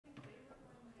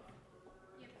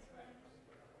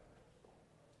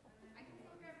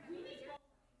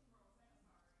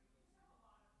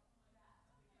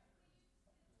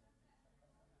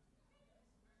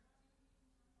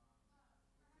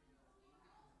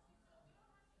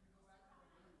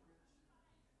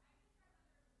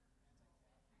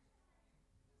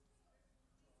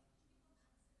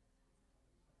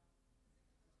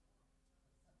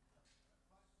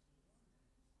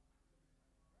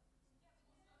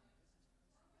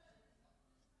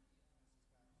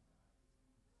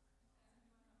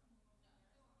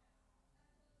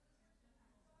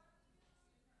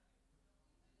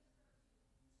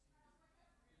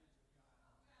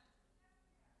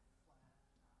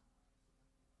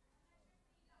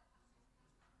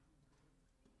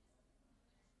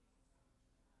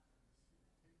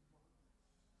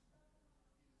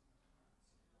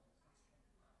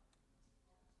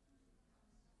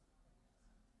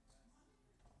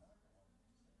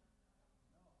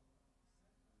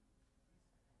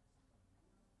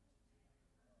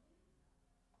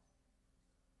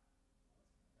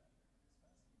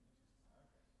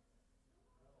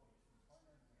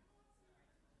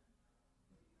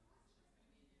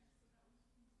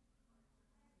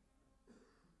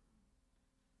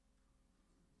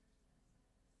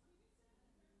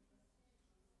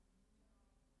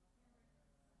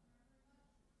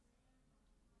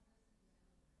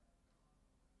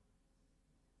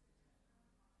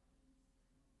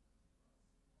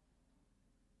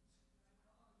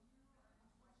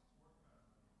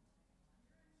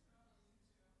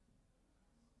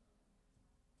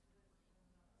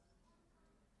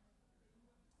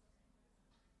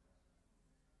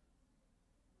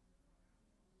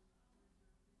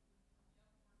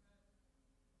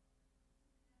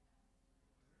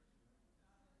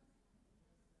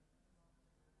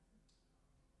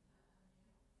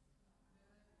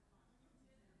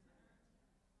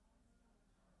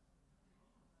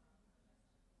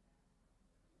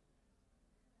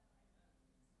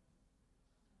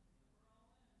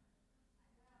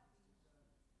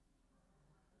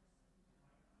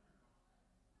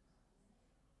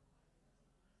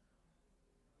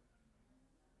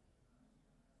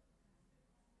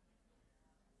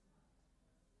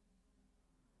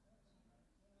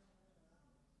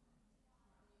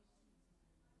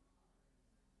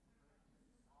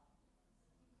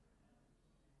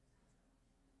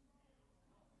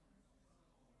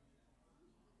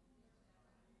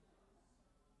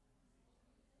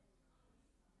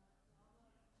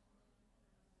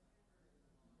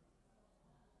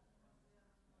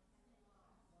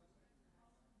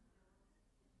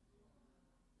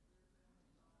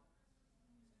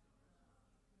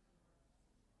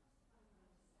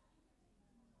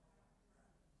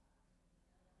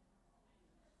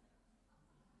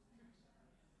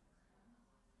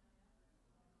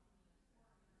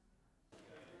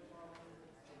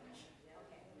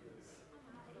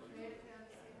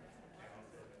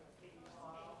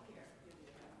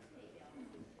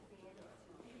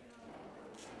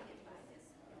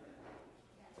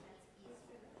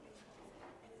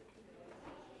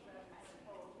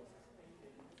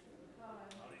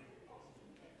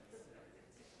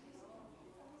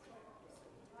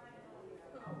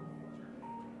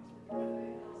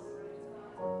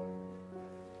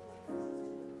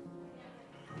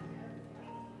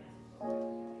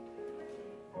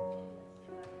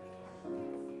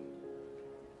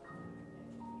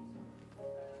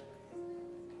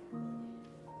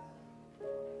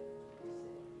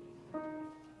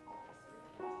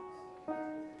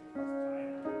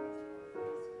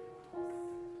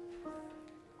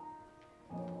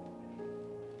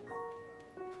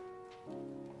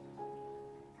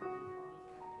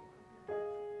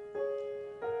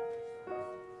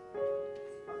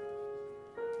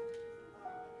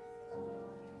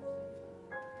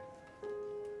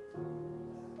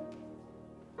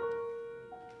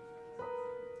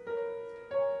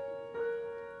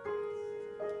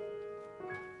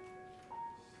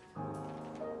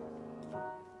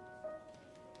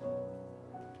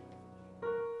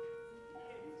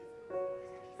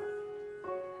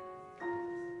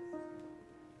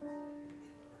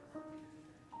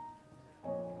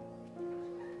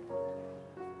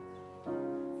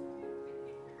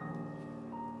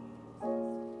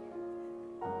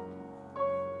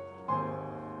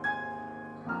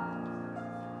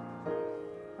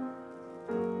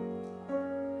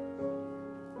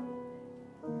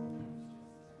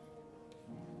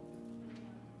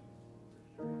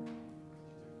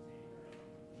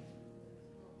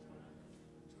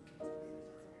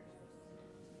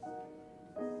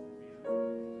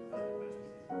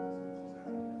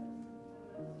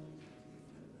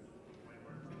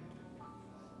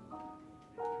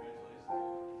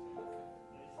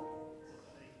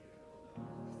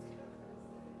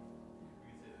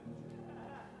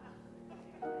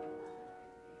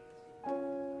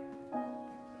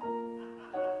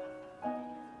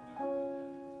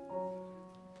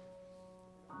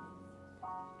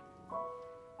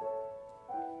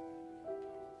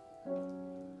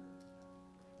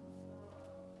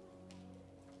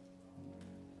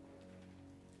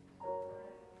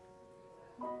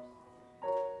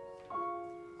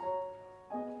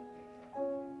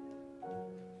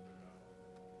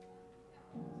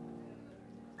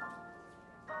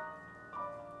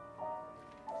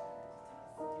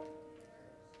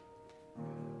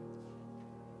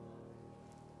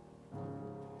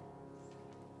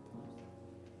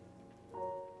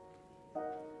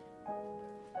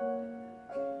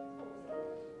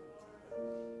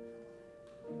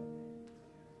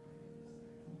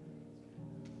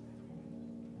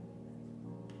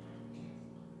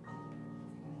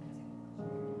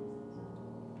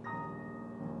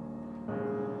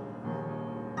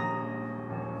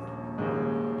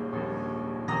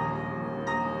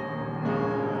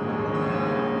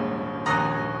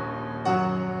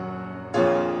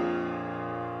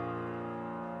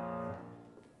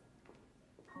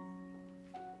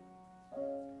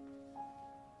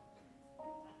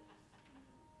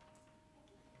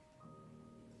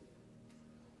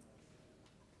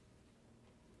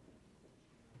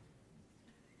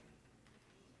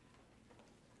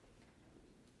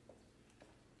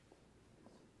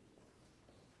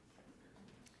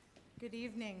Good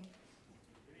evening.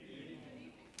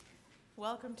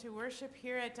 Welcome to worship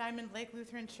here at Diamond Lake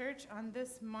Lutheran Church on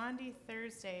this Maundy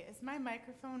Thursday. Is my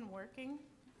microphone working?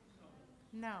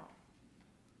 No.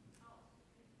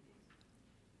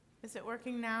 Is it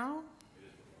working now?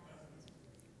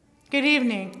 Good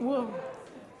evening. Whoa.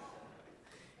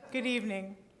 Good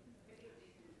evening.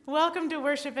 Welcome to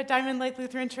worship at Diamond Lake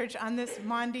Lutheran Church on this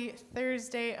Maundy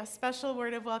Thursday. A special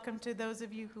word of welcome to those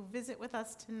of you who visit with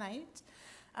us tonight.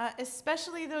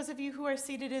 Especially those of you who are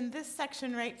seated in this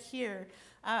section right here,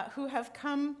 who have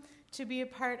come to be a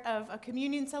part of a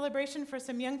communion celebration for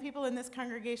some young people in this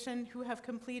congregation who have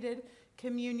completed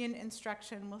communion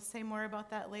instruction. We'll say more about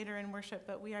that later in worship,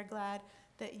 but we are glad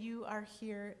that you are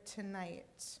here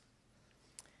tonight.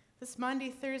 This Maundy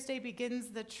Thursday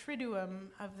begins the Triduum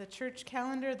of the church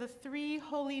calendar, the 3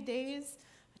 holy days.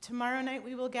 Tomorrow night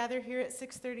we will gather here at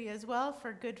 6:30 as well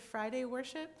for Good Friday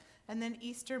worship, and then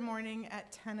Easter morning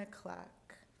at 10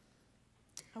 o'clock.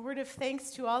 A word of thanks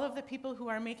to all of the people who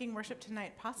are making worship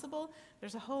tonight possible.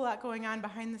 There's a whole lot going on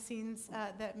behind the scenes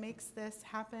that makes this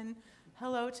happen.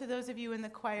 Hello to those of you in the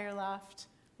choir loft.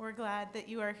 We're glad that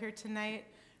you are here tonight.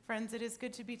 Friends, it is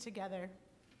good to be together.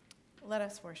 Let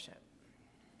us worship.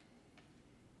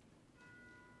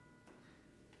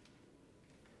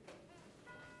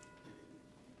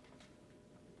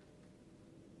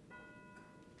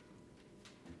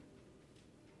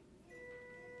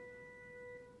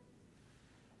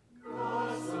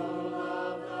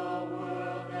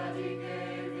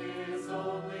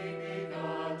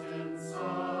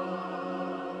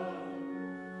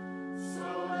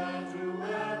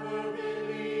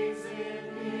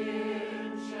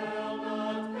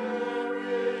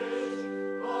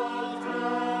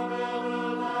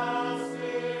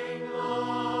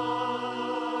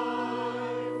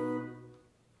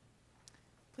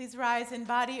 Please rise in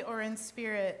body or in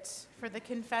spirit for the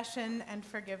confession and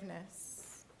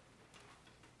forgiveness.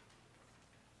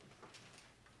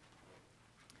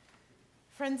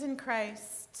 Friends in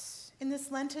Christ, in this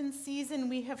Lenten season,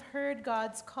 we have heard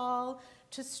God's call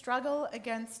to struggle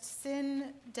against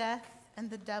sin, death, and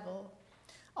the devil,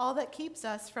 all that keeps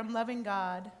us from loving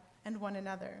God and one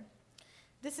another.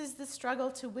 This is the struggle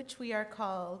to which we are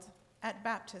called at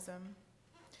baptism.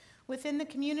 Within the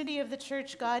community of the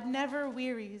church, God never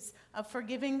wearies of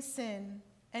forgiving sin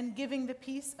and giving the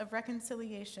peace of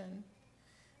reconciliation.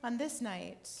 On this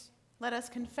night, let us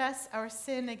confess our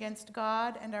sin against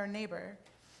God and our neighbor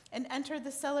and enter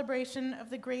the celebration of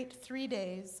the great 3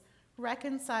 days,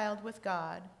 reconciled with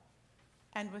God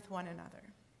and with one another.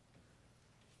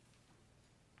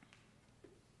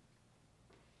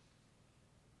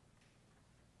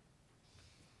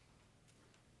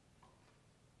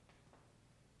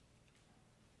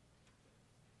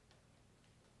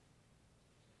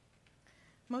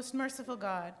 Most merciful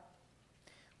God,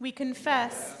 we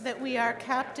confess that we are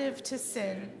captive to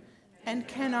sin and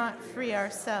cannot free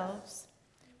ourselves.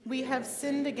 We have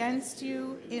sinned against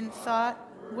you in thought,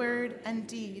 word, and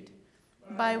deed,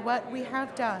 by what we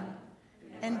have done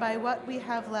and by what we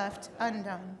have left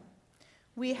undone.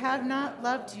 We have not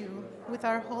loved you with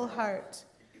our whole heart.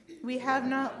 We have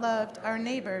not loved our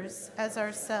neighbors as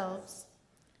ourselves.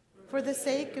 For the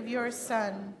sake of your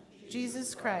Son,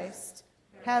 Jesus Christ,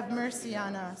 have mercy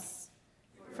on us.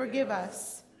 Forgive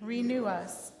us, renew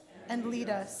us, and lead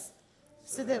us,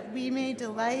 so that we may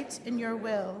delight in your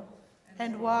will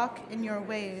and walk in your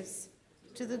ways,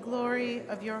 to the glory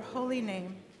of your holy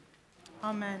name.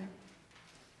 Amen.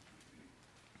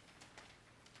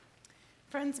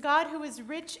 Friends, God, who is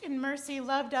rich in mercy,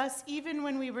 loved us even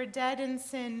when we were dead in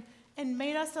sin and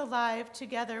made us alive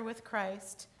together with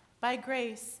Christ. By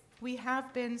grace, we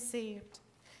have been saved.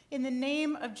 In the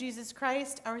name of Jesus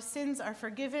Christ, our sins are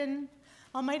forgiven.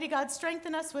 Almighty God,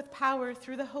 strengthen us with power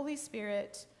through the Holy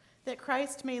Spirit, that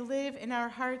Christ may live in our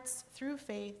hearts through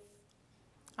faith.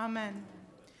 Amen.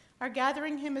 Our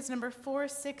gathering hymn is number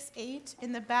 468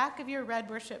 in the back of your red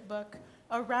worship book,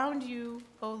 Around You,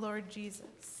 O Lord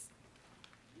Jesus.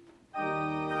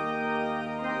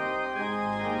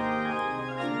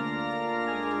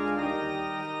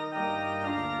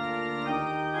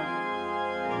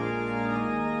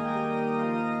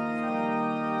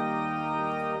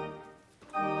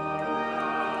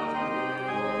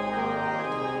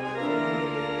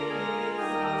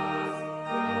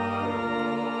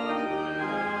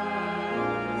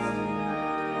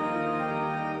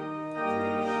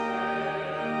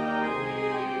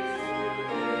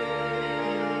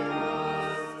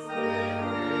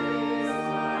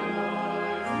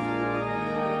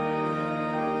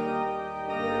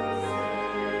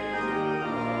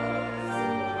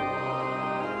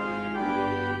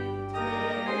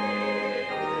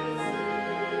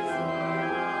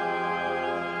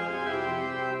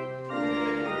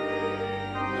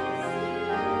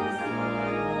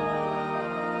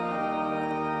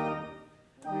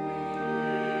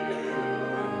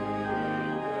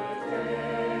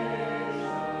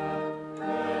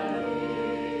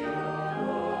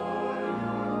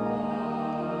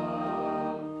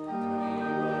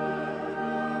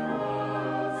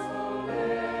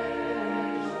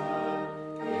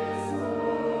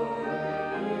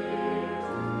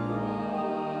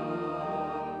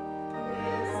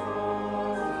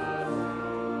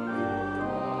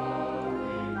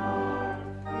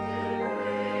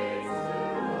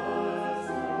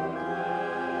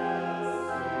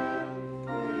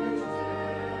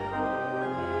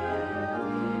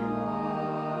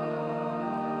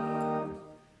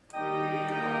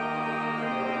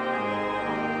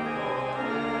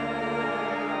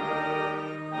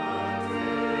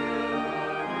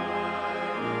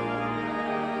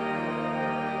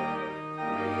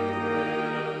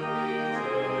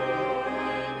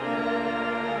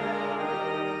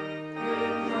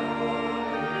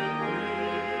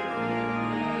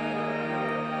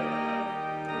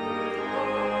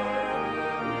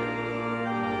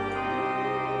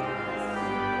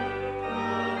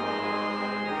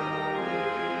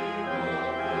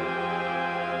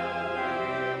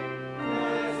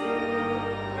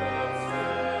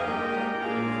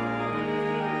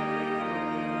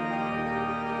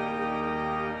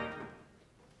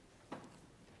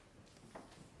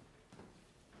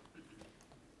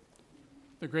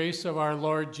 The grace of our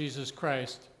Lord Jesus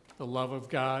Christ, the love of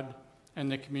God, and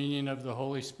the communion of the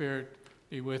Holy Spirit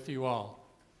be with you all,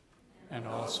 and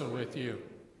also with you.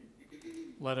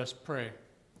 Let us pray.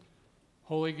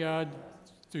 Holy God,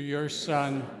 through your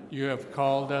Son, you have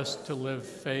called us to live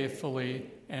faithfully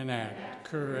and act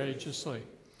courageously.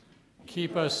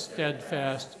 Keep us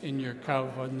steadfast in your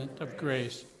covenant of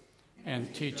grace,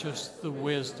 and teach us the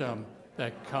wisdom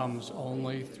that comes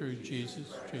only through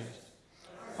Jesus,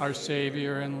 our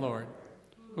Savior and Lord,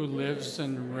 who lives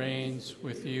and reigns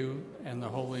with you and the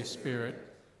Holy Spirit,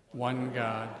 one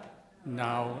God,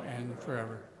 now and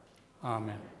forever.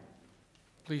 Amen.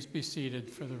 Please be seated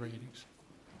for the readings.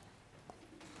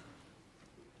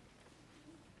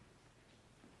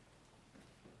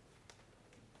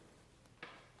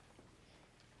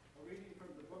 A reading from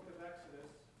the book of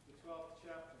Exodus, the 12th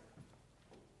chapter.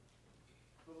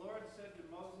 The Lord said to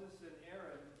Moses and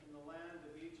Aaron in the land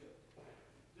of Egypt,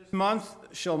 "This month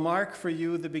shall mark for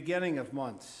you the beginning of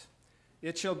months.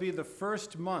 It shall be the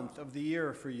first month of the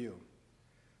year for you.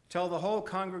 Tell the whole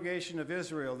congregation of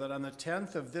Israel that on the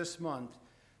 10th of this month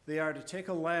they are to take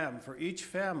a lamb for each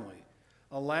family,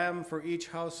 a lamb for each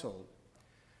household.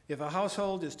 If a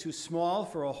household is too small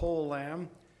for a whole lamb,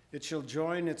 it shall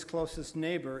join its closest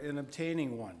neighbor in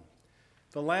obtaining one.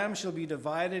 The lamb shall be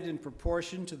divided in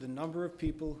proportion to the number of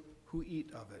people who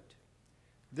eat of it.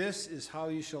 This is how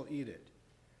you shall eat it: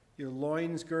 your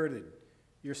loins girded,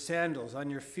 your sandals on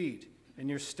your feet, and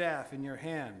your staff in your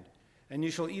hand, and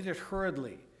you shall eat it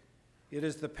hurriedly. It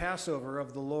is the Passover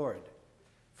of the Lord.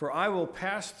 For I will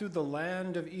pass through the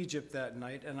land of Egypt that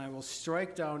night, and I will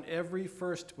strike down every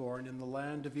firstborn in the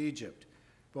land of Egypt,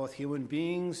 both human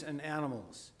beings and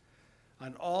animals.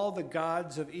 On all the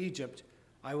gods of Egypt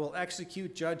I will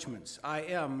execute judgments. I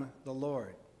am the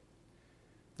Lord.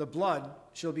 The blood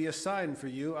shall be a sign for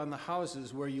you on the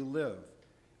houses where you live.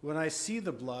 When I see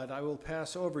the blood, I will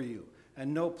pass over you,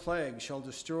 and no plague shall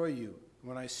destroy you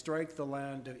when I strike the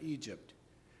land of Egypt.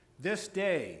 This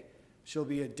day shall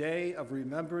be a day of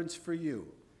remembrance for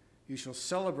you. You shall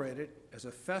celebrate it as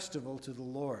a festival to the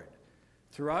Lord.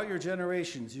 Throughout your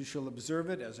generations you shall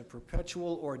observe it as a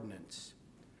perpetual ordinance.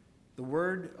 The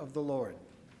word of the Lord.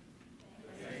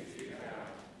 Thanks be to God.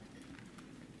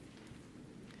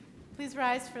 Please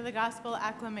rise for the gospel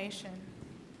acclamation.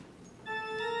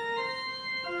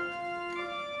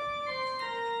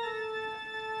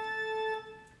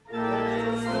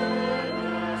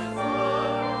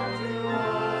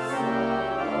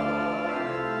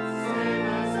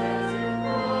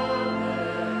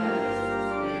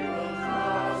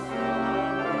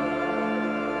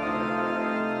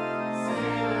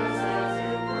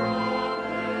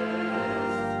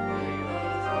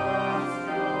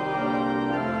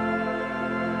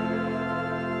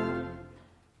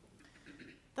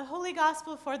 The Holy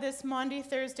Gospel for this Maundy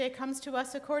Thursday comes to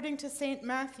us according to St.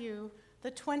 Matthew,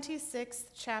 the 26th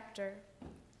chapter.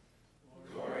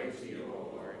 Glory to you,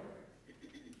 O Lord.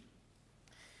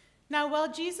 Now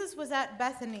while Jesus was at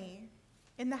Bethany,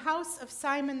 in the house of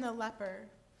Simon the leper,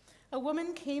 a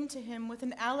woman came to him with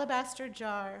an alabaster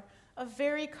jar of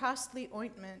very costly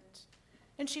ointment,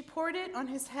 and she poured it on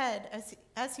his head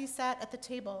as he sat at the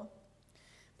table.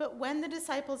 But when the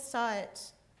disciples saw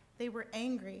it, they were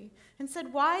angry and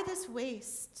said, "Why this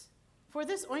waste? For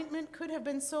this ointment could have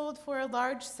been sold for a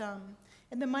large sum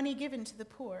and the money given to the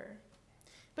poor."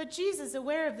 But Jesus,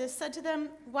 aware of this, said to them,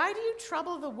 "Why do you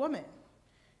trouble the woman?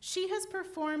 She has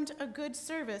performed a good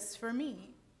service for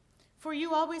me. For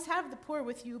you always have the poor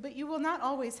with you, but you will not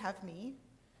always have me.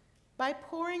 By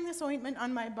pouring this ointment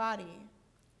on my body,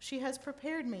 she has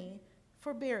prepared me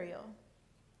for burial.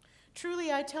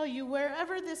 Truly, I tell you,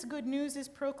 wherever this good news is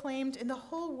proclaimed in the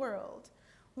whole world,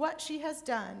 what she has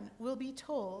done will be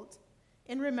told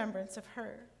in remembrance of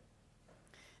her."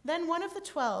 Then one of the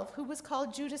 12, who was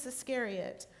called Judas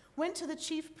Iscariot, went to the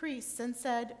chief priests and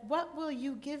said, "What will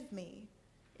you give me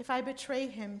if I betray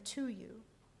him to you?"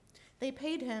 They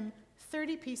paid him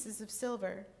 30 pieces of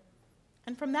silver,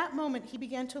 and from that moment he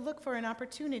began to look for an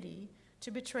opportunity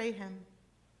to betray him.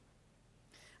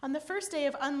 On the first day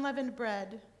of unleavened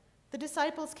bread, the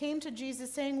disciples came to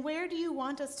Jesus saying, "Where do you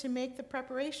want us to make the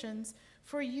preparations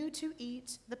for you to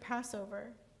eat the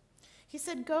Passover?" He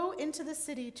said, "Go into the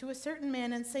city to a certain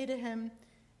man and say to him,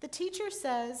 'The teacher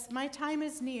says, my time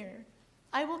is near.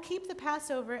 I will keep the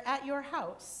Passover at your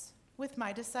house with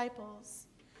my disciples.'"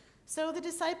 So the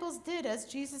disciples did as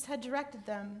Jesus had directed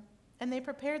them, and they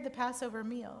prepared the Passover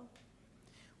meal.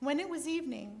 When it was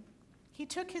evening, he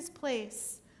took his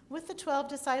place with the 12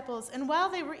 disciples, and while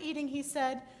they were eating, he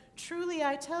said, "Truly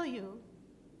I tell you,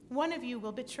 one of you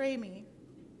will betray me."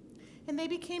 And they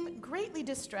became greatly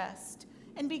distressed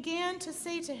and began to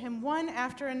say to him one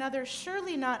after another,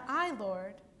 "Surely not I,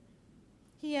 Lord."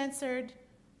 He answered,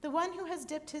 "The one who has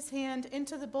dipped his hand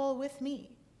into the bowl with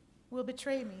me will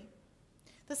betray me.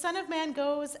 The Son of Man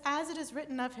goes as it is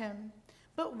written of him,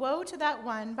 but woe to that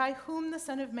one by whom the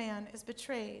Son of Man is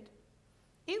betrayed.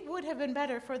 It would have been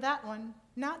better for that one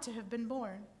not to have been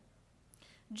born."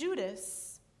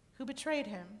 Judas, who betrayed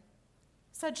him,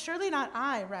 said, "Surely not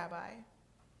I, Rabbi."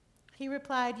 He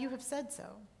replied, "You have said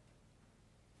so."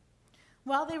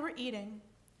 While they were eating,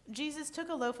 Jesus took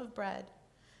a loaf of bread,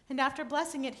 and after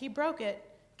blessing it, he broke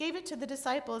it, gave it to the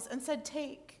disciples, and said,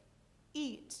 "Take,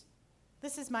 eat,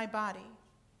 this is my body."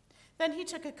 Then he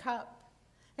took a cup,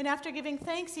 and after giving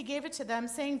thanks, he gave it to them,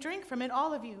 saying, "Drink from it,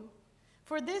 all of you,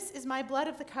 for this is my blood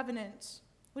of the covenant,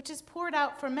 which is poured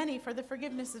out for many for the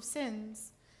forgiveness of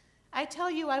sins. I tell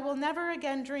you, I will never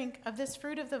again drink of this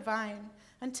fruit of the vine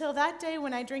until that day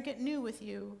when I drink it new with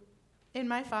you in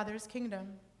my Father's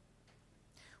kingdom."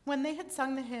 When they had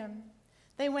sung the hymn,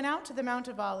 they went out to the Mount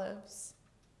of Olives.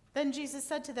 Then Jesus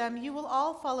said to them, "You will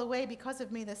all fall away because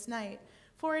of me this night,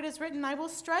 for it is written, 'I will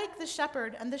strike the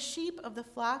shepherd, and the sheep of the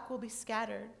flock will be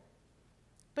scattered.'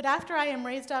 But after I am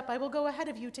raised up, I will go ahead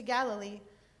of you to Galilee."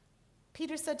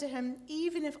 Peter said to him,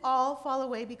 "Even if all fall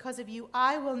away because of you,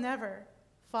 I will never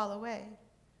fall away."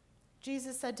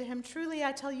 Jesus said to him, "Truly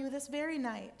I tell you, this very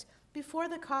night, before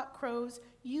the cock crows,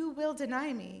 you will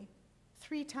deny me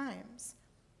 3 times.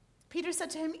 Peter said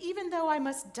to him, "Even though I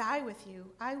must die with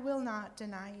you, I will not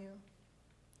deny you."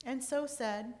 And so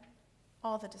said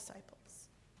all the disciples.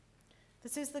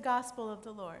 This is the gospel of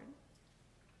the Lord.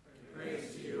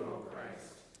 Praise to you, O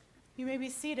Christ. You may be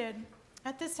seated.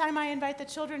 At this time, I invite the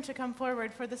children to come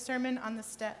forward for the Sermon on the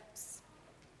Steps.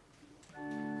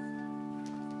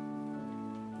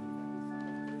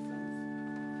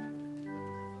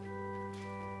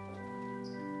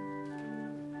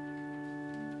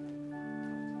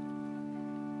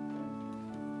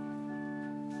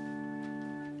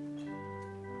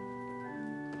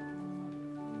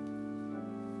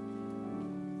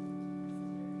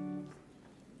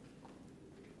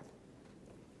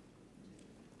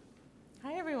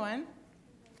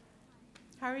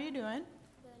 are you doing?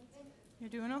 You're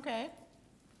doing okay.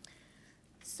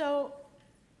 So,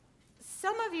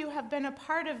 some of you have been a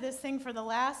part of this thing for the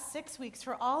last 6 weeks,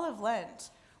 for all of Lent,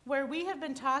 where we have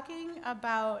been talking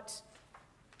about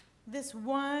this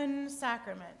one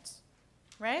sacrament,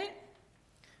 right?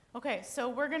 Okay, so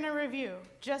we're going to review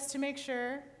just to make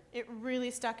sure it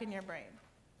really stuck in your brain.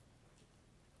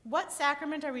 What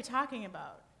sacrament are we talking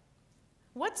about?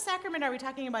 What sacrament are we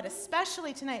talking about,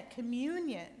 especially tonight?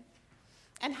 Communion.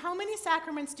 And how many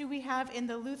sacraments do we have in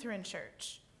the Lutheran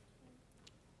Church?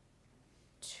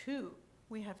 2.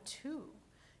 We have 2.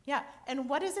 Yeah, and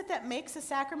what is it that makes a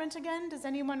sacrament again? Does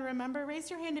anyone remember? Raise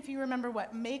your hand if you remember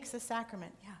what makes a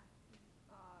sacrament. Yeah.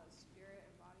 Spirit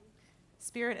and body.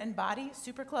 Spirit and body,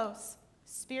 super close.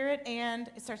 Spirit and,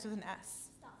 it starts with an S.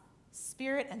 Stuff.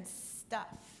 Spirit and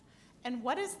stuff. And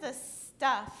what is the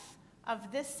stuff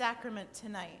of this sacrament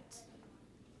tonight?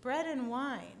 Bread and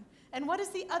wine. And what is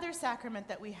the other sacrament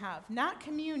that we have? Not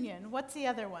communion. What's the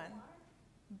other one?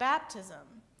 Baptism.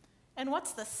 And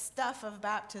what's the stuff of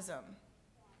baptism?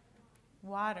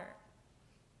 Water.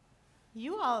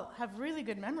 You all have really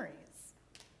good memories.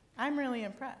 I'm really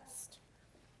impressed.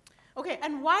 Okay,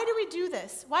 and why do we do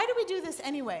this? Why do we do this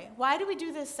anyway? Why do we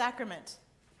do this sacrament?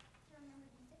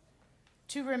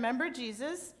 To remember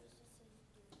Jesus.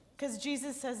 Because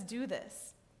Jesus says, do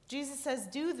this. Jesus says,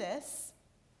 do this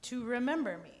to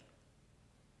remember me.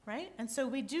 Right? And so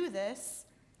we do this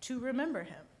to remember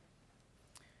him.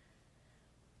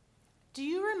 Do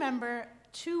you remember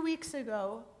 2 weeks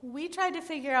ago, we tried to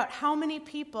figure out how many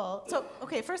people, so,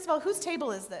 okay, first of all, whose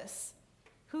table is this?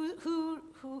 Who,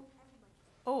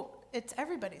 oh, it's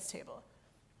everybody's table.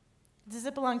 Does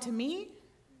it belong to me?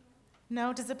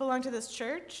 No. Does it belong to this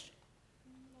church?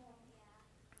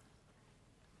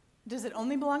 Does it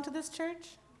only belong to this church?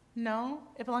 No.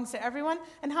 It belongs to everyone?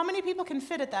 And how many people can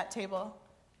fit at that table?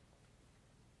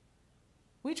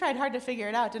 We tried hard to figure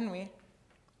it out, didn't we?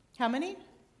 How many?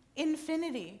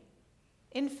 Infinity.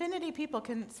 Infinity people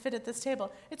can fit at this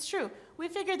table. It's true. We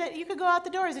figured that you could go out the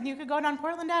doors and you could go down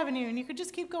Portland Avenue and you could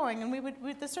just keep going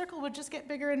and the circle would just get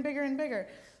bigger and bigger and bigger.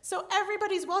 So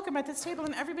everybody's welcome at this table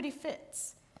and everybody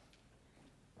fits.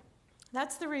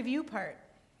 That's the review part.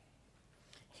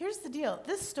 Here's the deal.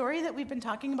 This story that we've been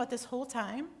talking about this whole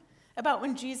time, about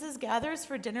when Jesus gathers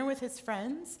for dinner with his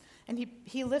friends and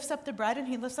he lifts up the bread and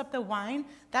he lifts up the wine,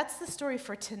 that's the story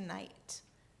for tonight.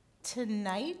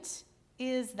 Tonight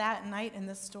is that night in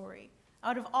this story.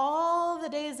 Out of all the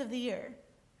days of the year,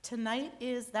 tonight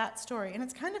is that story. And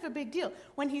it's kind of a big deal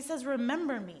when he says,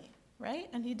 remember me, right?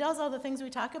 And he does all the things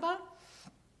we talk about.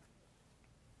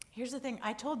 Here's the thing.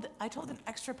 I told an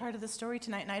extra part of the story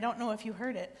tonight, and I don't know if you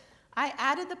heard it. I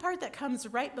added the part that comes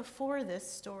right before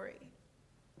this story.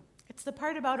 It's the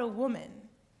part about a woman.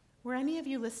 Were any of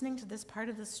you listening to this part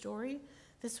of the story?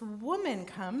 This woman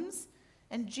comes,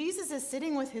 and Jesus is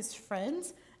sitting with his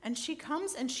friends, and she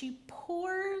comes and she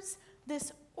pours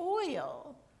this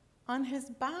oil on his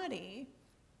body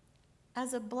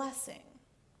as a blessing.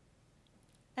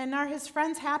 And are his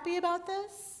friends happy about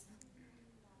this?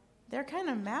 They're kind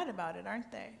of mad about it,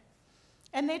 aren't they?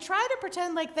 And they try to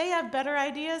pretend like they have better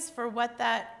ideas for what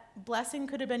that blessing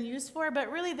could have been used for,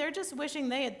 but really they're just wishing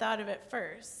they had thought of it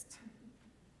first.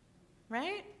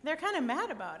 Right? They're kind of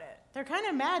mad about it. They're kind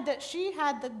of mad that she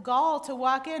had the gall to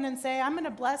walk in and say, I'm going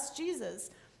to bless Jesus.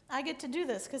 I get to do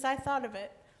this because I thought of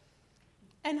it.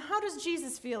 And how does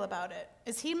Jesus feel about it?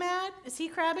 Is he mad? Is he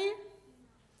crabby?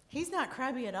 He's not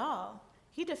crabby at all.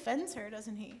 He defends her,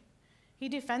 doesn't he? He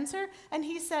defends her, and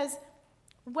he says,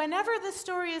 whenever the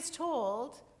story is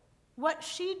told, what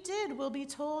she did will be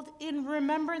told in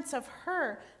remembrance of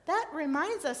her. That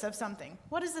reminds us of something.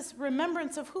 What is this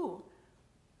remembrance of who?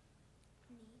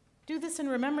 Me. Do this in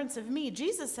remembrance of me.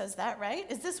 Jesus says that, right?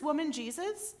 Is this woman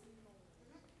Jesus?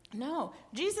 No.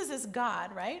 Jesus is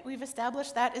God, right? We've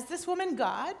established that. Is this woman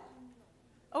God?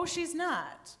 Oh, she's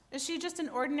not. Is she just an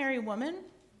ordinary woman?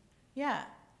 Yeah.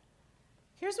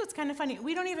 Here's what's kind of funny.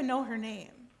 We don't even know her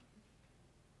name.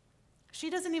 She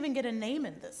doesn't even get a name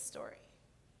in this story.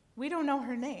 We don't know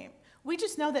her name. We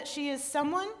just know that she is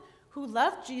someone who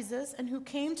loved Jesus and who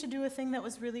came to do a thing that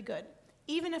was really good,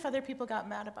 even if other people got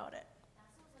mad about it.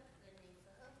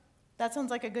 That sounds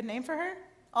like a good name for her?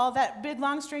 All that big,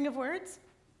 long string of words?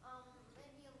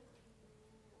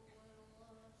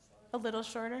 Maybe A little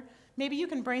shorter? Maybe you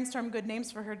can brainstorm good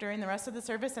names for her during the rest of the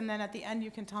service, and then at the end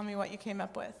you can tell me what you came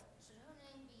up with.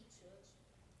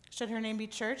 Should her name be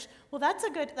Church? Well, that's a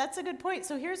good point.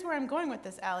 So here's where I'm going with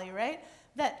this, Allie, right?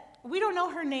 That we don't know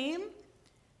her name,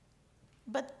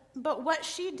 but what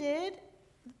she did,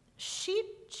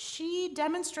 she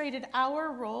demonstrated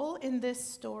our role in this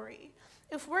story.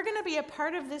 If we're going to be a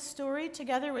part of this story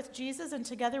together with Jesus and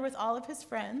together with all of his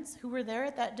friends who were there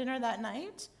at that dinner that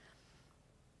night,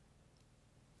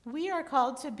 we are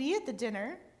called to be at the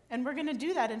dinner, and we're going to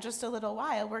do that in just a little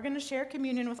while. We're going to share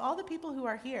communion with all the people who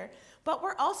are here. But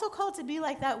we're also called to be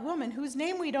like that woman whose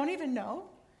name we don't even know,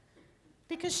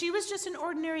 because she was just an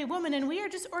ordinary woman, and we are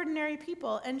just ordinary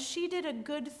people, and she did a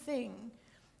good thing.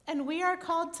 And we are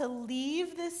called to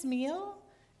leave this meal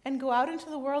and go out into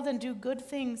the world and do good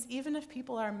things, even if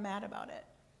people are mad about it.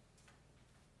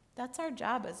 That's our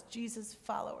job as Jesus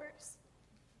followers,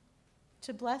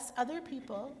 to bless other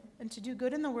people and to do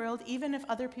good in the world, even if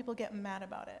other people get mad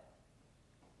about it.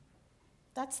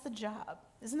 That's the job.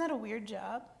 Isn't that a weird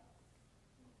job?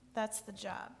 That's the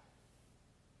job.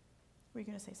 Were you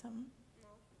going to say something? No.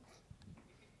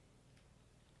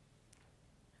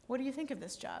 What do you think of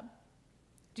this job?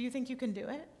 Do you think you can do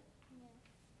it? Yeah.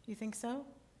 You think so?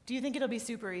 Do you think it'll be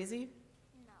super easy?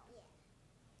 No.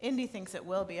 Yeah. Indy thinks it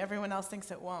will be. Everyone else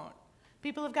thinks it won't.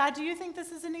 People of God, do you think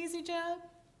this is an easy job?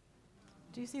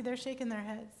 Do you see they're shaking their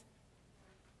heads?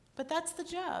 But that's the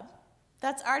job.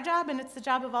 That's our job, and it's the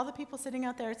job of all the people sitting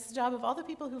out there. It's the job of all the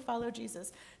people who follow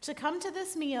Jesus. To come to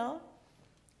this meal,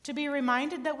 to be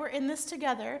reminded that we're in this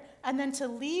together, and then to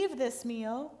leave this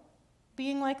meal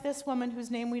being like this woman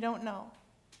whose name we don't know.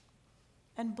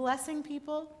 And blessing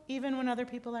people even when other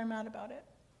people are mad about it.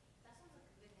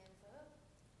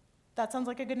 That sounds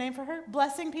like a good name for her?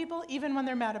 Blessing people even when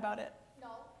they're mad about it. No.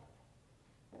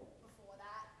 Before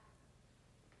that.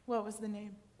 What was the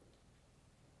name?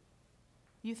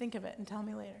 You think of it and tell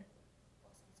me later.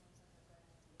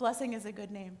 Blessing is a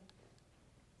good name.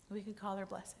 We could call her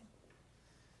Blessing.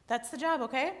 That's the job,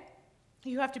 okay?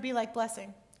 You have to be like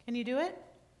Blessing. Can you do it?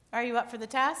 Are you up for the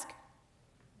task?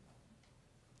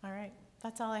 All right.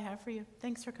 That's all I have for you.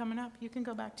 Thanks for coming up. You can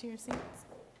go back to your seats.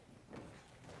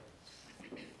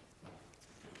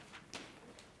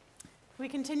 We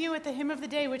continue with the hymn of the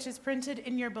day, which is printed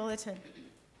in your bulletin.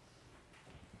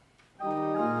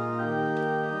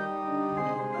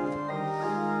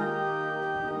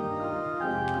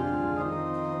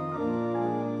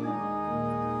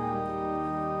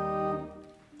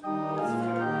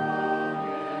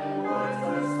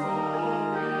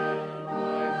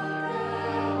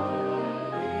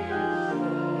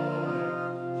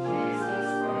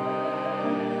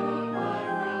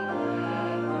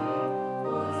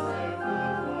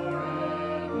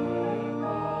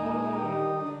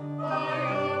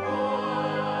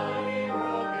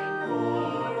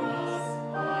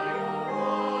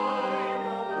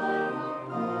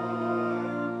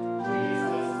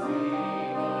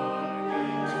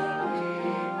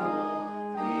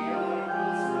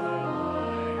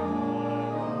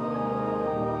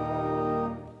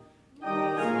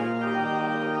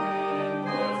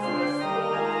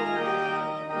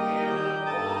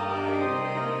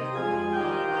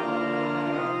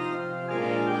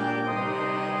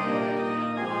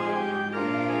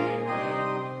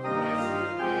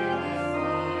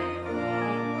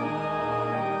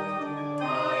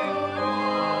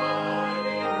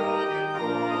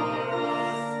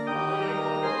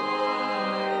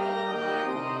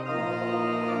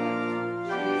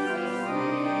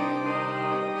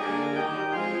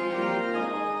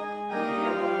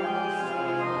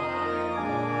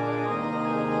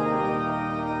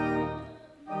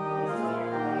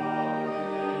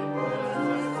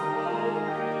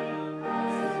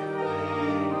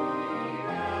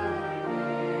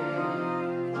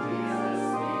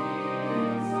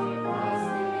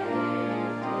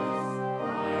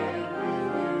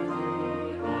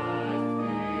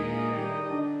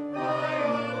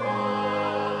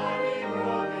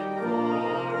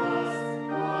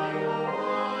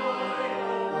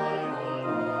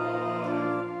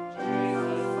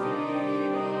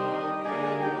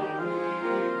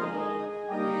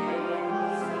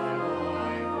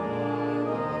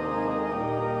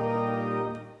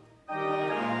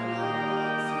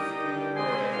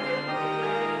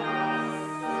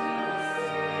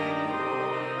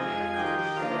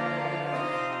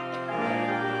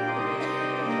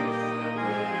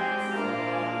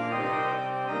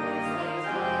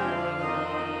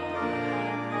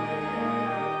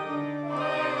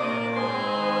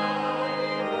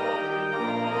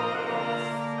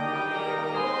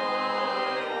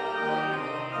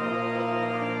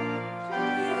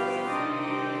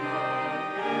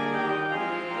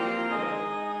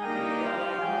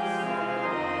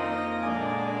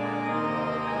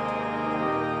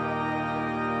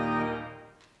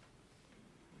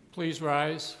 Please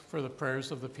rise for the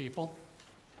prayers of the people.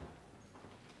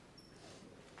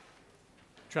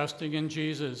 Trusting in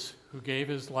Jesus, who gave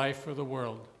his life for the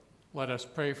world, Let us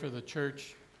pray for the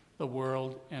church, the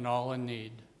world, and all in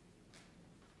need.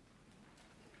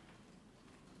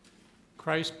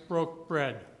 Christ broke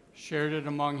bread, shared it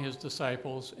among his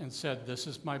disciples, and said, "This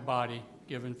is my body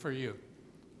given for you."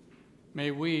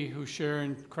 May we, who share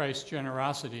in Christ's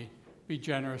generosity, be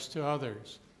generous to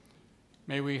others.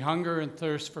 May we hunger and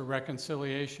thirst for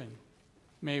reconciliation.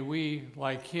 May we,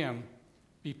 like him,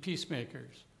 be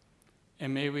peacemakers.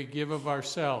 And may we give of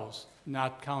ourselves,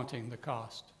 not counting the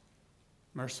cost.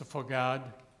 Merciful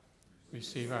God,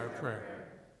 receive our prayer.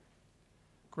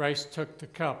 Christ took the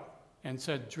cup and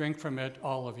said, "Drink from it,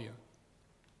 all of you."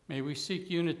 May we seek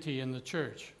unity in the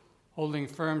church, holding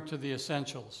firm to the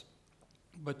essentials,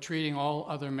 but treating all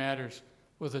other matters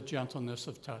with a gentleness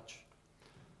of touch.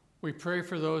 We pray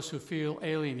for those who feel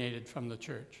alienated from the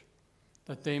church,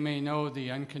 that they may know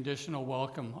the unconditional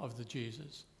welcome of the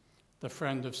Jesus, the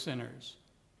friend of sinners.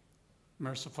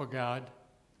 Merciful God,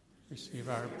 receive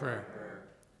our prayer.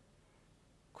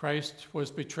 Christ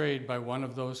was betrayed by one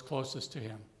of those closest to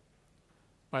him.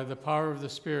 By the power of the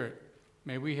Spirit,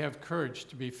 may we have courage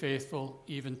to be faithful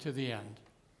even to the end,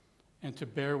 and to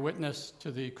bear witness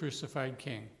to the crucified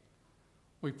King.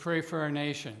 We pray for our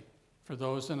nation, for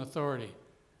those in authority,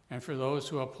 and for those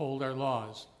who uphold our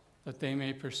laws, that they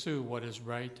may pursue what is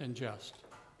right and just.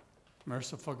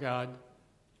 Merciful God,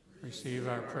 receive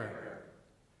our prayer.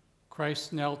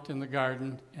 Christ knelt in the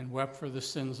garden and wept for the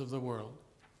sins of the world.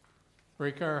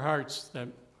 Break our hearts that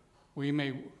we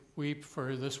may weep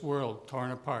for this world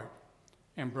torn apart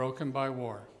and broken by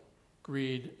war,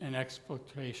 greed, and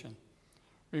exploitation.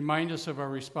 Remind us of our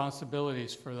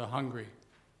responsibilities for the hungry,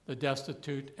 the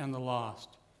destitute, and the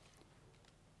lost.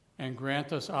 And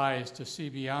grant us eyes to see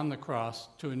beyond the cross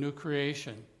to a new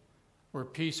creation where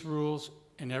peace rules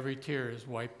and every tear is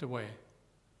wiped away.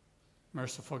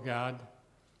 Merciful God,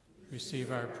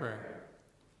 receive our prayer.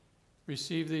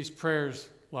 Receive these prayers,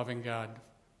 loving God,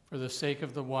 for the sake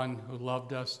of the one who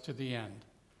loved us to the end,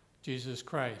 Jesus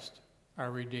Christ,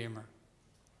 our Redeemer.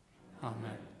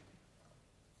 Amen.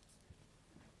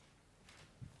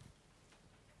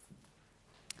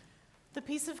 The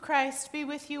peace of Christ be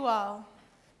with you all.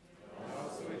 And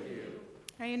also with you.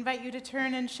 I invite you to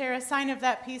turn and share a sign of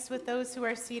that peace with those who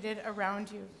are seated around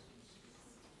you.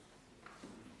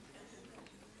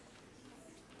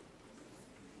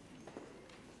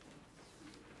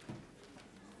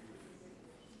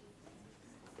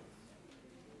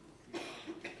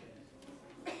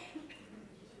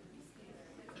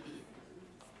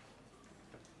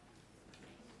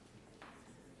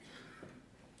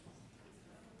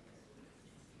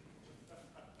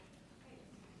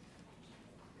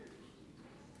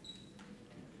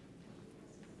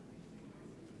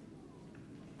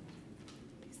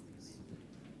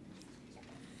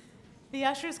 The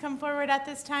ushers come forward at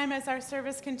this time as our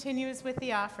service continues with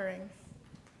the offering.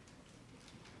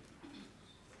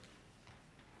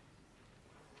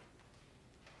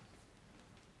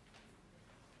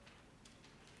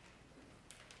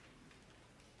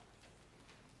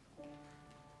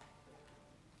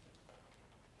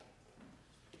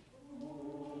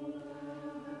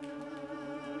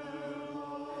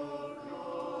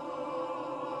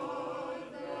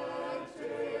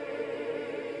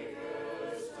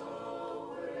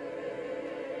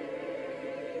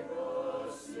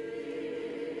 See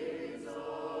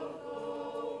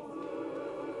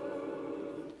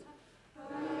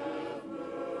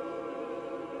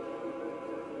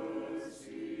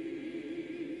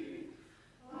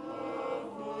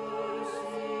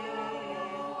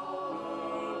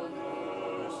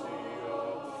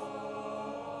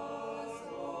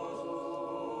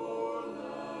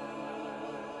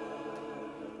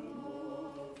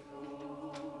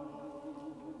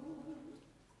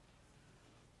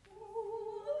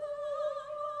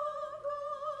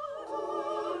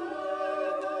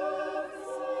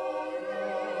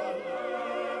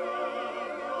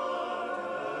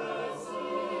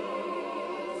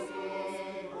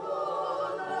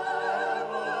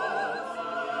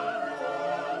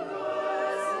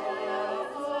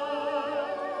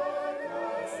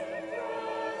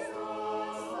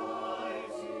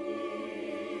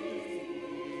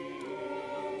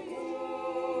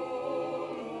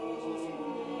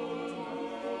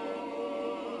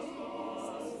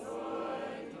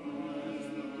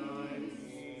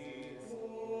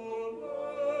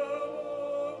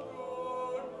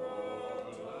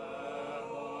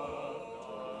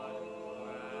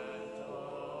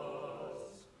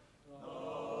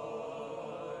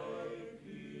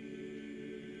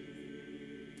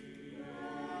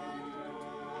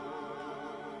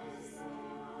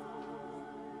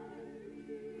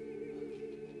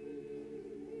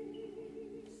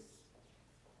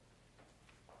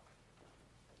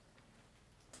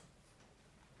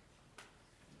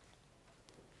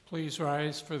Please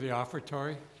rise for the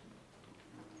offertory.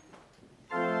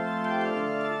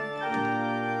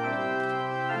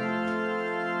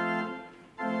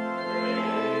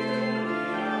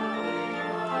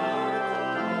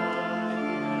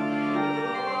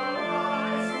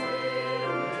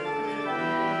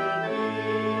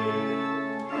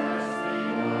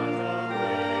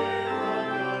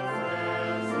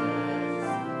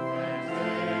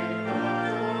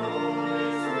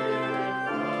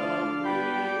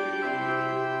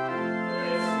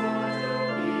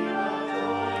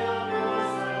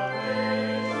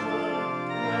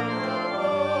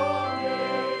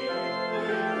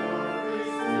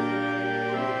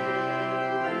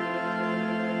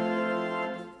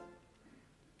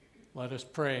 Let us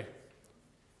pray.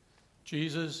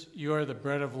 Jesus, you are the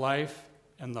bread of life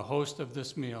and the host of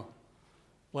this meal.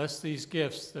 Bless these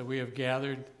gifts that we have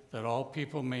gathered, that all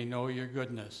people may know your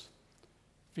goodness.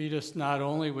 Feed us not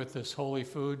only with this holy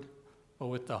food, but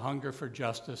with the hunger for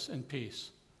justice and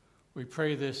peace. We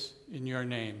pray this in your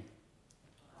name.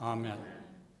 Amen.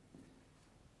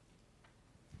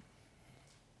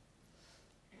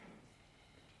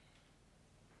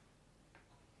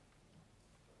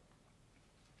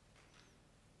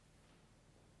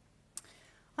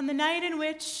 On the night in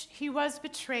which he was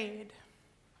betrayed,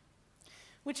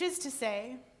 which is to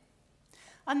say,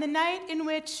 on the night in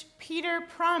which Peter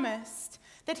promised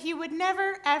that he would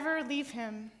never, ever leave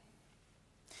him,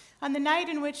 on the night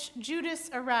in which Judas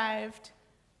arrived,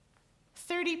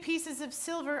 30 pieces of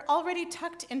silver already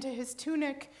tucked into his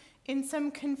tunic in some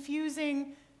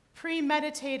confusing,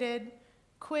 premeditated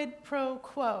quid pro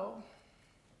quo.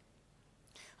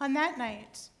 On that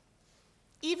night,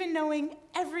 even knowing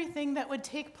everything that would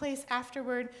take place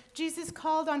afterward, Jesus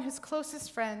called on his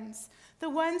closest friends,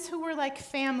 the ones who were like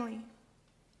family,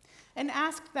 and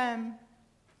asked them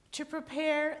to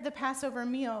prepare the Passover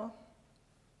meal.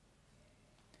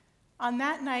 On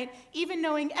that night, even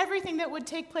knowing everything that would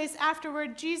take place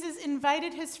afterward, Jesus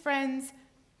invited his friends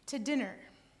to dinner.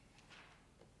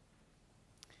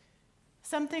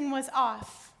 Something was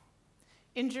off.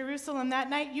 In Jerusalem that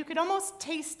night, you could almost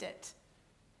taste it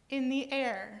in the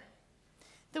air,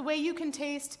 the way you can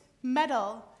taste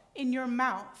metal in your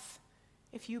mouth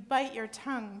if you bite your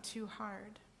tongue too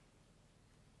hard.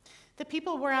 The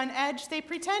people were on edge. They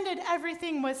pretended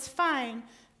everything was fine,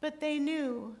 but they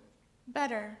knew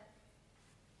better.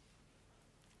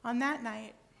 On that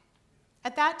night,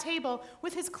 at that table,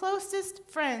 with his closest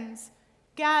friends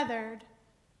gathered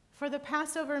for the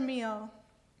Passover meal,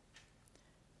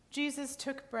 Jesus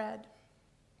took bread.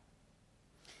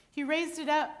 He raised it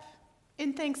up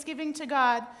in thanksgiving to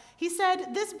God. He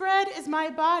said, "This bread is my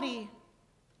body.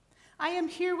 I am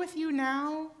here with you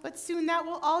now, but soon that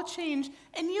will all change,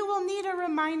 and you will need a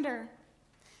reminder.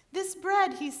 This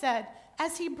bread," he said,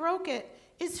 as he broke it,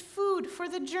 "is food for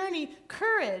the journey,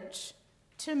 courage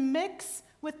to mix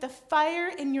with the fire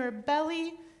in your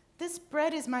belly. This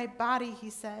bread is my body," he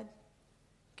said,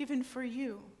 "given for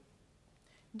you.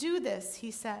 Do this," he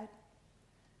said,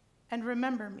 "and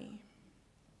remember me."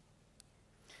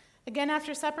 Again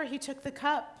after supper, he took the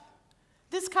cup.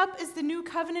 "This cup is the new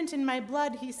covenant in my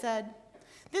blood," he said.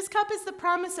 "This cup is the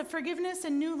promise of forgiveness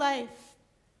and new life,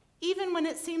 even when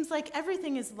it seems like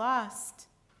everything is lost,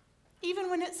 even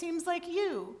when it seems like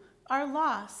you are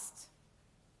lost.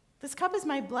 This cup is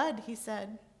my blood," he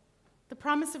said, "the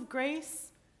promise of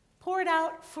grace poured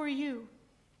out for you.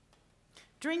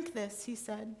 Drink this," he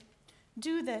said.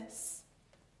 "Do this,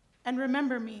 and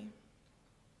remember me.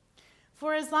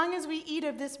 For as long as we eat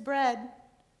of this bread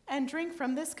and drink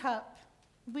from this cup,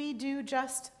 we do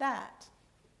just that.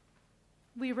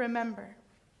 We remember.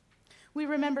 We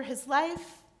remember his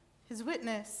life, his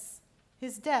witness,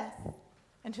 his death,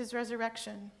 and his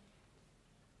resurrection.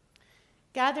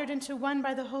 Gathered into one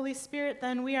by the Holy Spirit,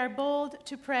 then, we are bold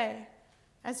to pray,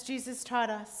 as Jesus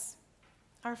taught us.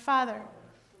 Our Father,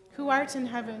 who art in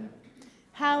heaven,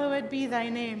 hallowed be thy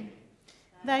name.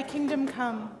 Thy kingdom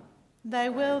come. Thy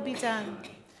will be done,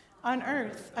 on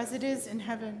earth as it is in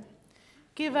heaven.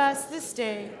 Give us this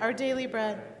day our daily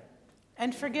bread,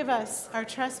 and forgive us our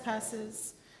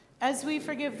trespasses, as we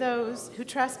forgive those who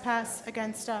trespass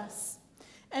against us.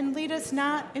 And lead us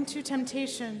not into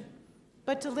temptation,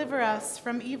 but deliver us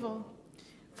from evil.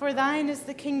 For thine is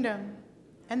the kingdom,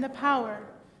 and the power,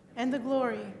 and the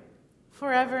glory,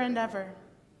 forever and ever.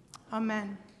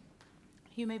 Amen.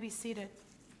 You may be seated.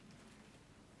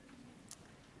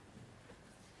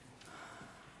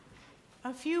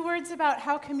 A few words about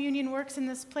how communion works in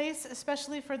this place,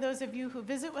 especially for those of you who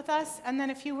visit with us, and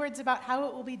then a few words about how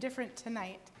it will be different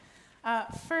tonight.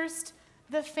 First,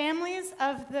 The families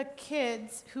of the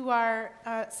kids who are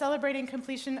celebrating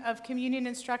completion of communion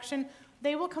instruction,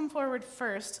 they will come forward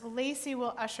first. Lacey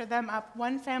will usher them up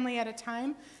one family at a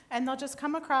time, and they'll just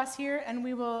come across here, and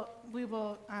we will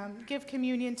give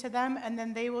communion to them, and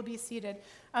then they will be seated.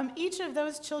 Each of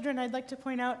those children, I'd like to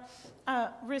point out,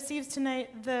 receives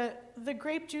tonight the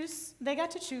grape juice. They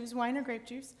got to choose wine or grape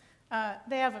juice.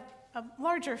 They have a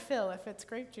larger fill if it's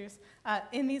grape juice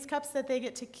in these cups that they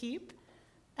get to keep.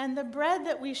 And the bread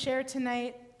that we share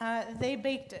tonight, they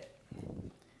baked it.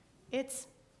 It's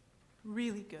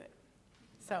really good.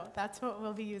 So that's what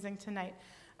we'll be using tonight.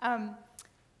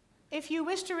 If you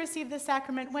wish to receive the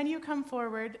sacrament, when you come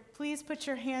forward, please put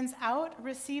your hands out,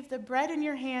 receive the bread in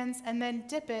your hands, and then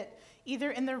dip it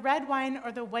either in the red wine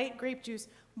or the white grape juice.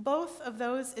 Both of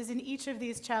those is in each of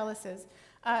these chalices.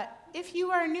 If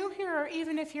you are new here, or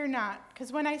even if you're not,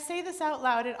 because when I say this out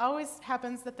loud, it always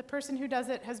happens that the person who does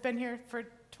it has been here for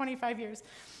 25 years.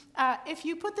 If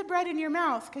you put the bread in your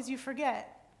mouth because you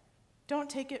forget, don't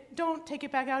take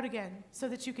it back out again so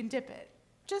that you can dip it.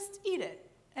 Just eat it,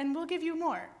 and we'll give you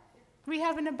more. We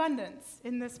have an abundance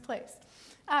in this place.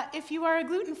 If you are a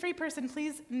gluten-free person,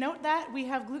 please note that we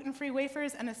have gluten-free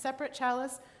wafers and a separate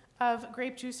chalice of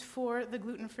grape juice for the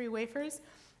gluten-free wafers.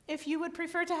 If you would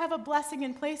prefer to have a blessing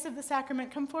in place of the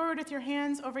sacrament, come forward with your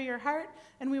hands over your heart,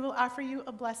 and we will offer you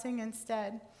a blessing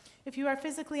instead. If you are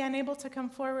physically unable to come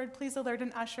forward, please alert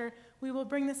an usher. We will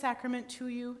bring the sacrament to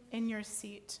you in your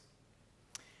seat.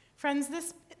 Friends,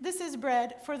 this is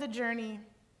bread for the journey,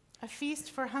 a feast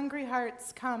for hungry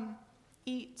hearts. Come,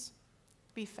 eat,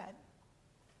 be fed.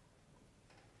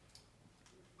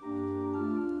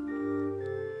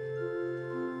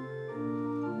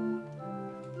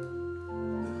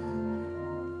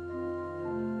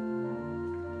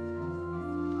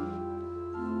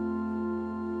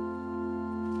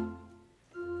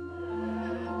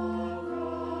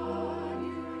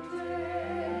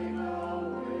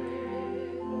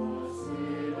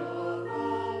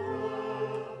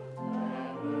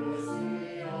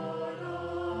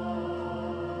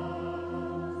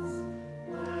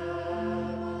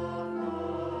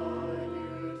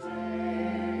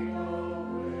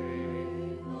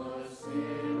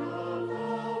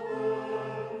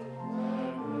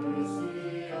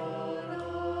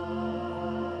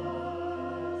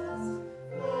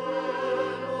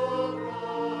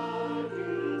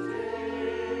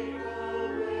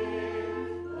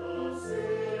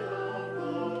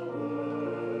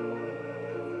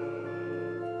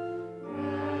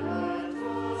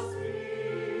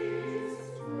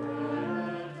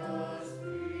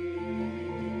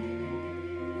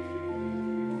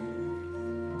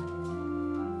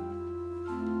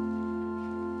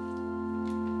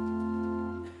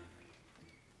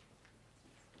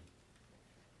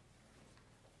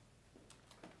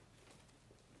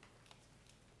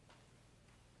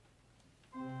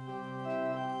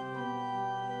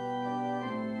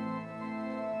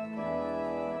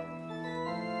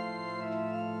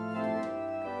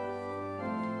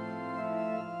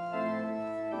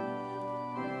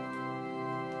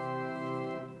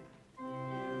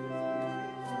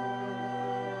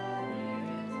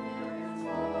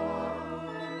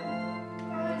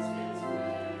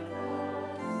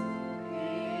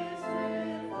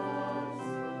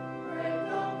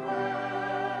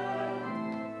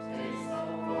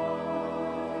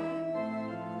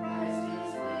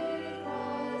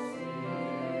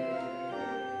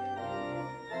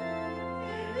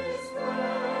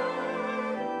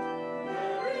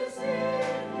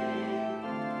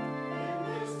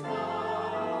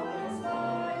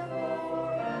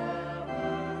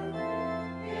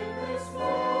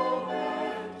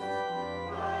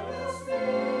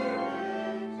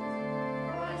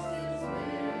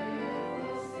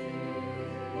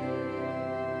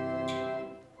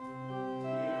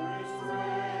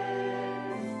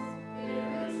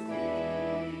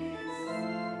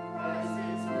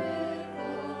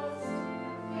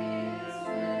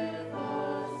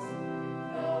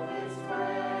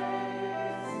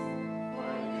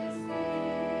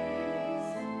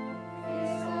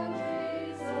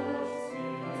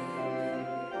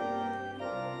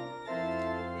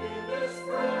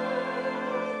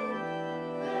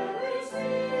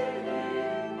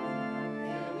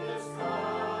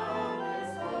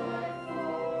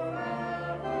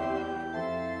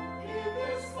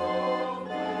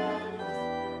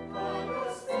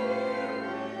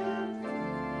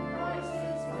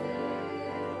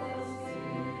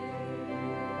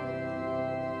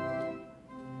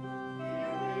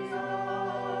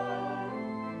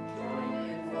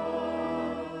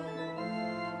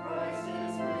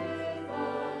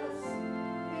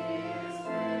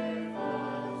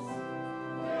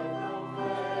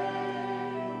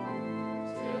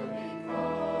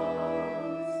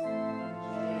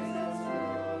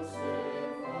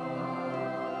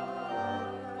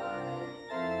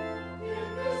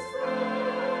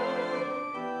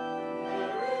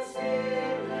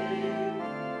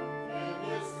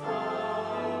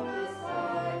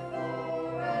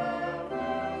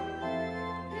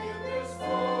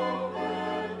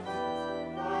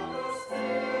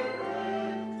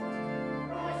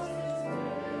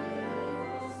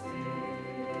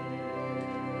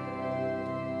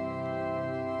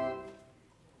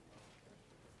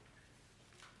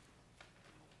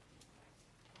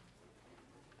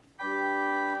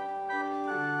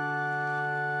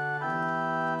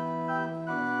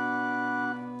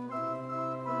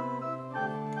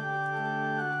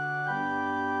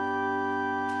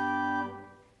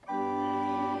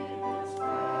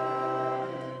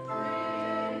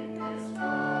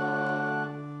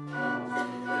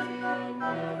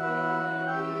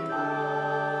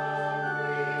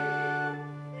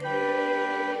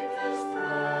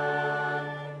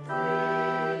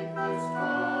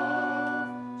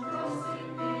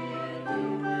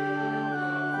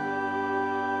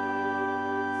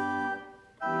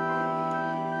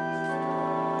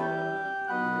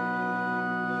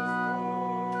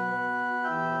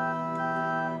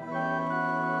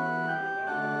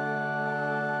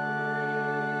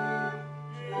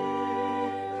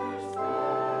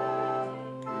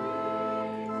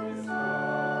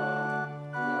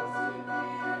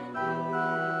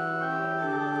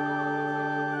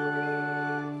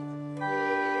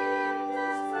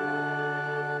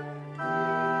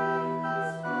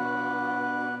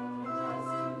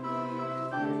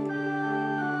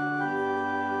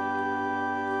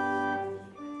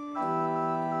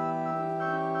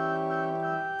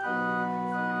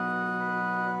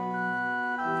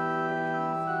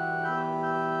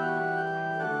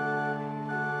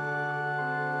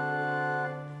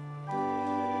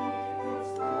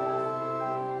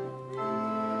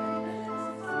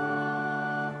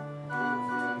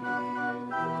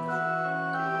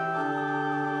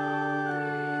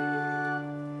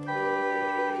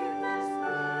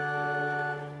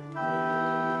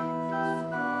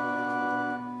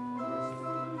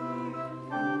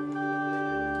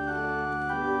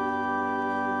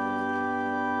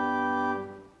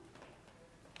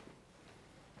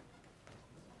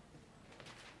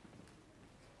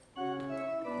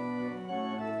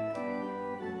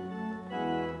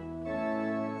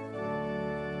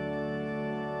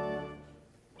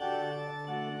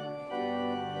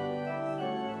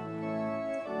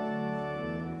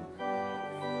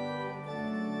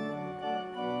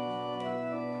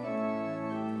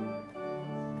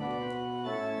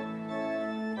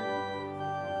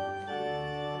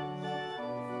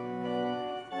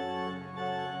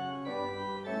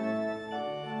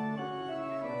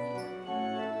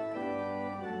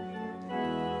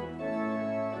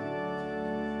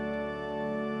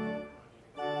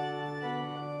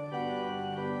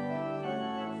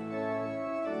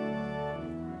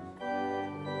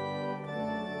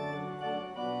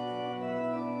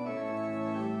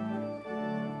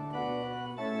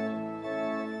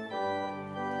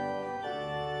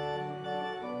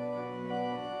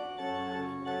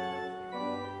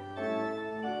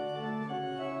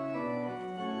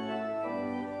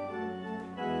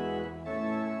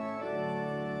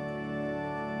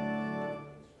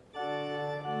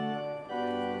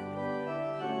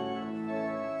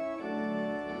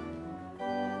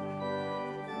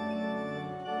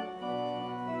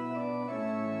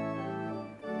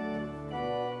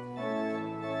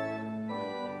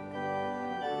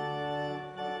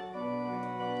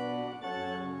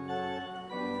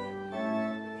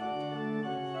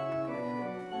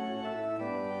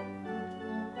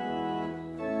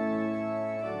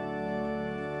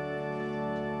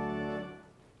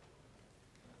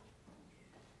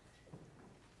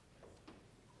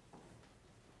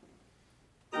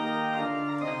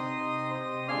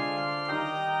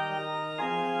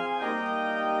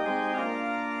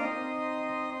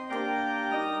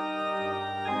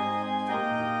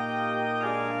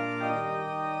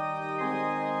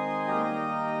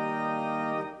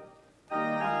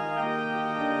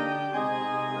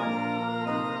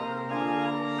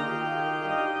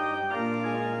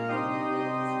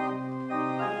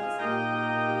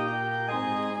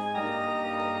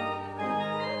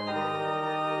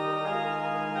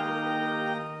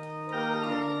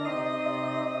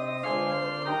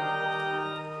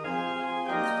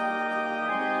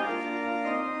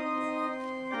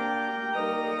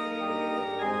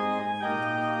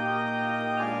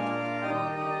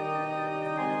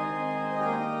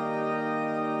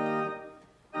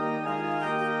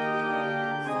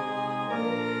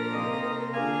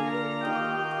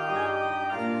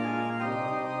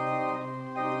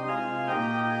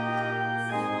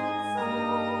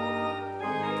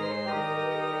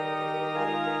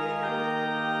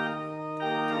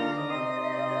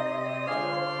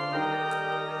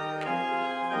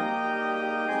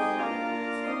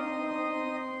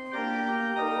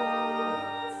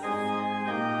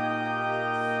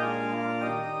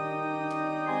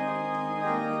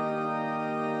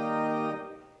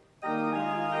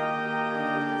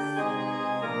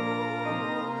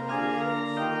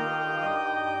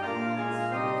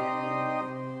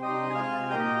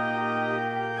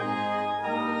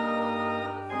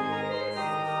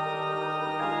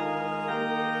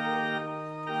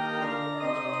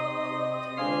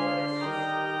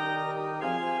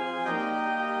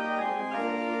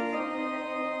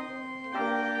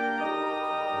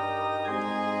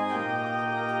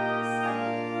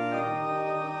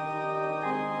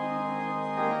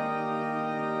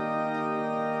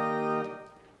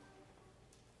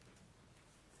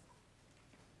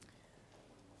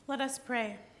 Let us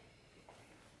pray.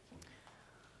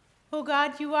 O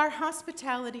God, you are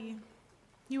hospitality.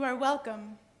 You are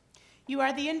welcome. You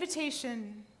are the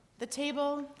invitation, the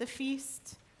table, the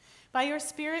feast. By your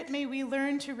Spirit, may we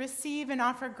learn to receive and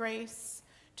offer grace,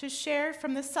 to share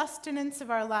from the sustenance of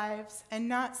our lives and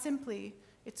not simply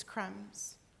its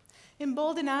crumbs.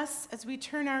 Embolden us as we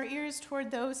turn our ears toward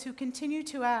those who continue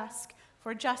to ask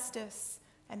for justice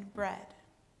and bread.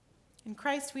 In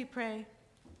Christ we pray.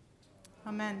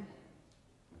 Amen.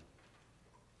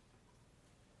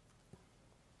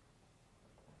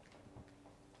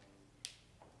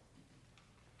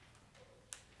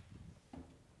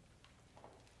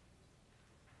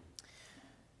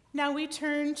 Now we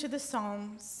turn to the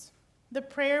Psalms, the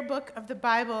prayer book of the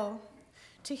Bible,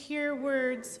 to hear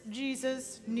words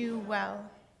Jesus knew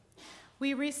well.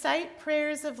 We recite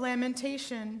prayers of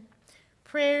lamentation,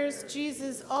 prayers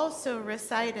Jesus also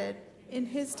recited in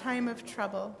his time of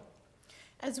trouble.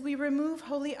 As we remove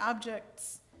holy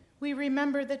objects, we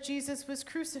remember that Jesus was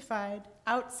crucified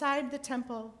outside the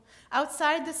temple,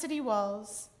 outside the city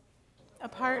walls,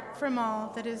 apart from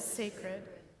all that is sacred.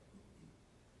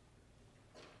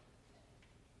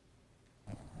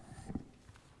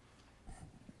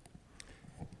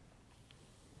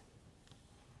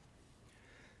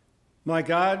 My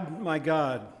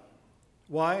God,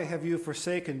 why have you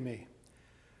forsaken me?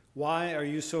 Why are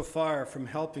you so far from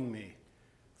helping me,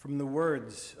 from the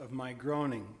words of my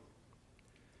groaning?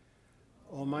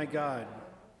 O my God,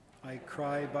 I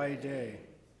cry by day,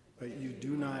 but you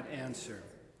do not answer,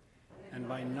 and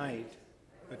by night,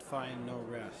 but find no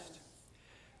rest.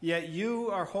 Yet you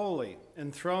are holy,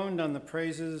 enthroned on the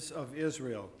praises of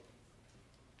Israel.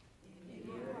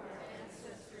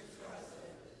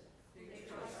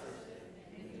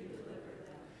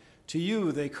 To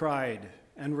you they cried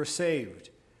and were saved.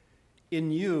 In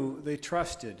you they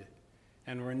trusted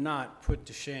and were not put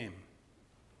to shame.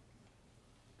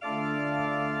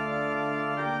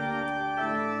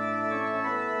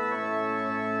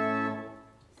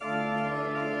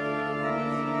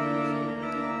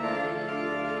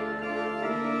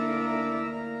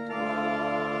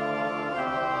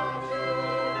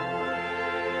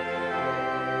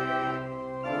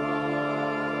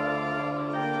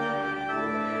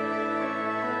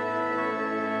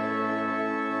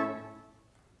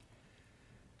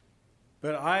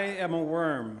 But I am a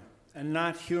worm and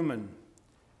not human,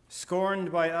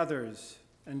 scorned by others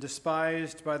and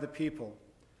despised by the people.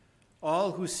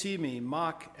 All who see me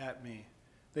mock at me.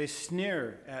 They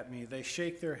sneer at me. They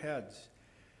shake their heads.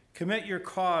 Commit your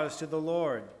cause to the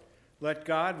Lord. Let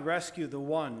God rescue the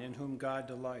one in whom God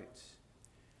delights.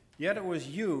 Yet it was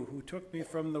you who took me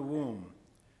from the womb.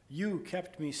 You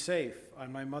kept me safe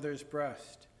on my mother's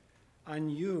breast. On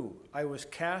you I was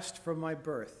cast from my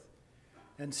birth.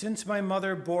 And since my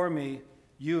mother bore me,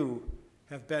 you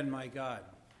have been my God.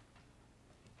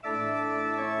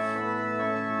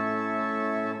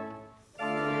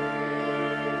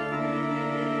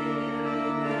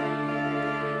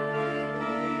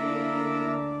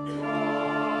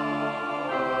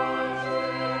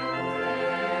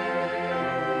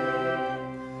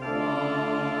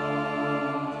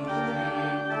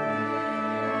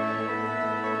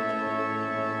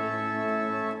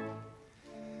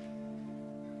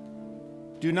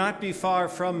 Do not be far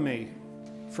from me,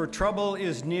 for trouble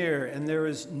is near and there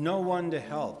is no one to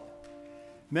help.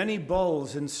 Many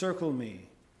bulls encircle me.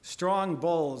 Strong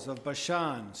bulls of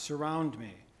Bashan surround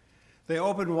me. They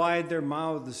open wide their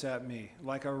mouths at me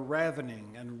like a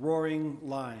ravening and roaring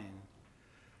lion.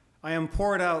 I am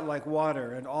poured out like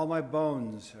water, and all my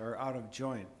bones are out of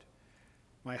joint.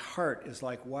 My heart is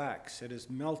like wax. It is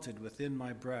melted within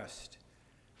my breast.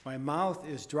 My mouth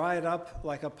is dried up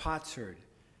like a potsherd,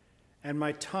 and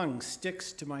my tongue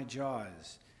sticks to my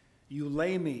jaws. You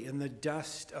lay me in the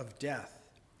dust of death,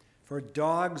 for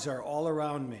dogs are all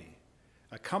around me.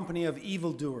 A company of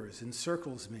evildoers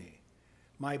encircles me.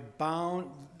 My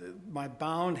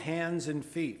bound hands and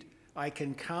feet, I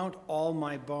can count all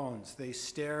my bones. They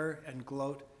stare and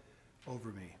gloat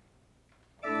over me.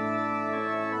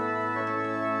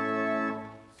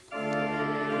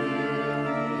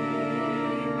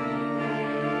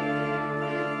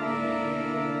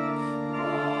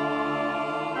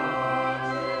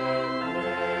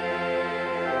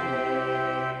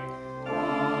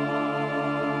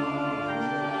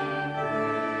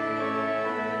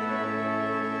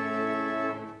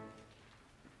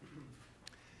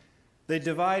 They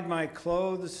divide my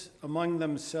clothes among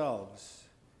themselves,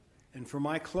 and for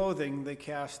my clothing they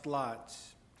cast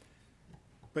lots.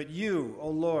 But you, O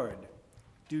Lord,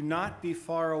 do not be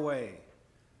far away.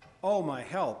 O my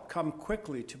help, come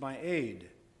quickly to my aid.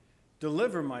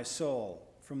 Deliver my soul,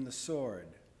 from the sword,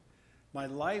 my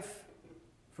life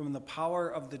from the power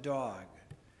of the dog.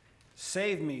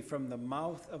 Save me from the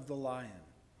mouth of the lion.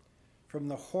 From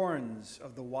the horns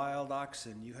of the wild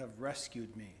oxen you have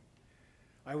rescued me.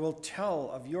 I will tell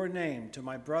of your name to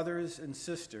my brothers and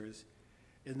sisters.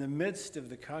 In the midst of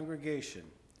the congregation,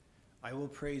 I will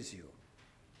praise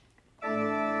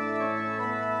you.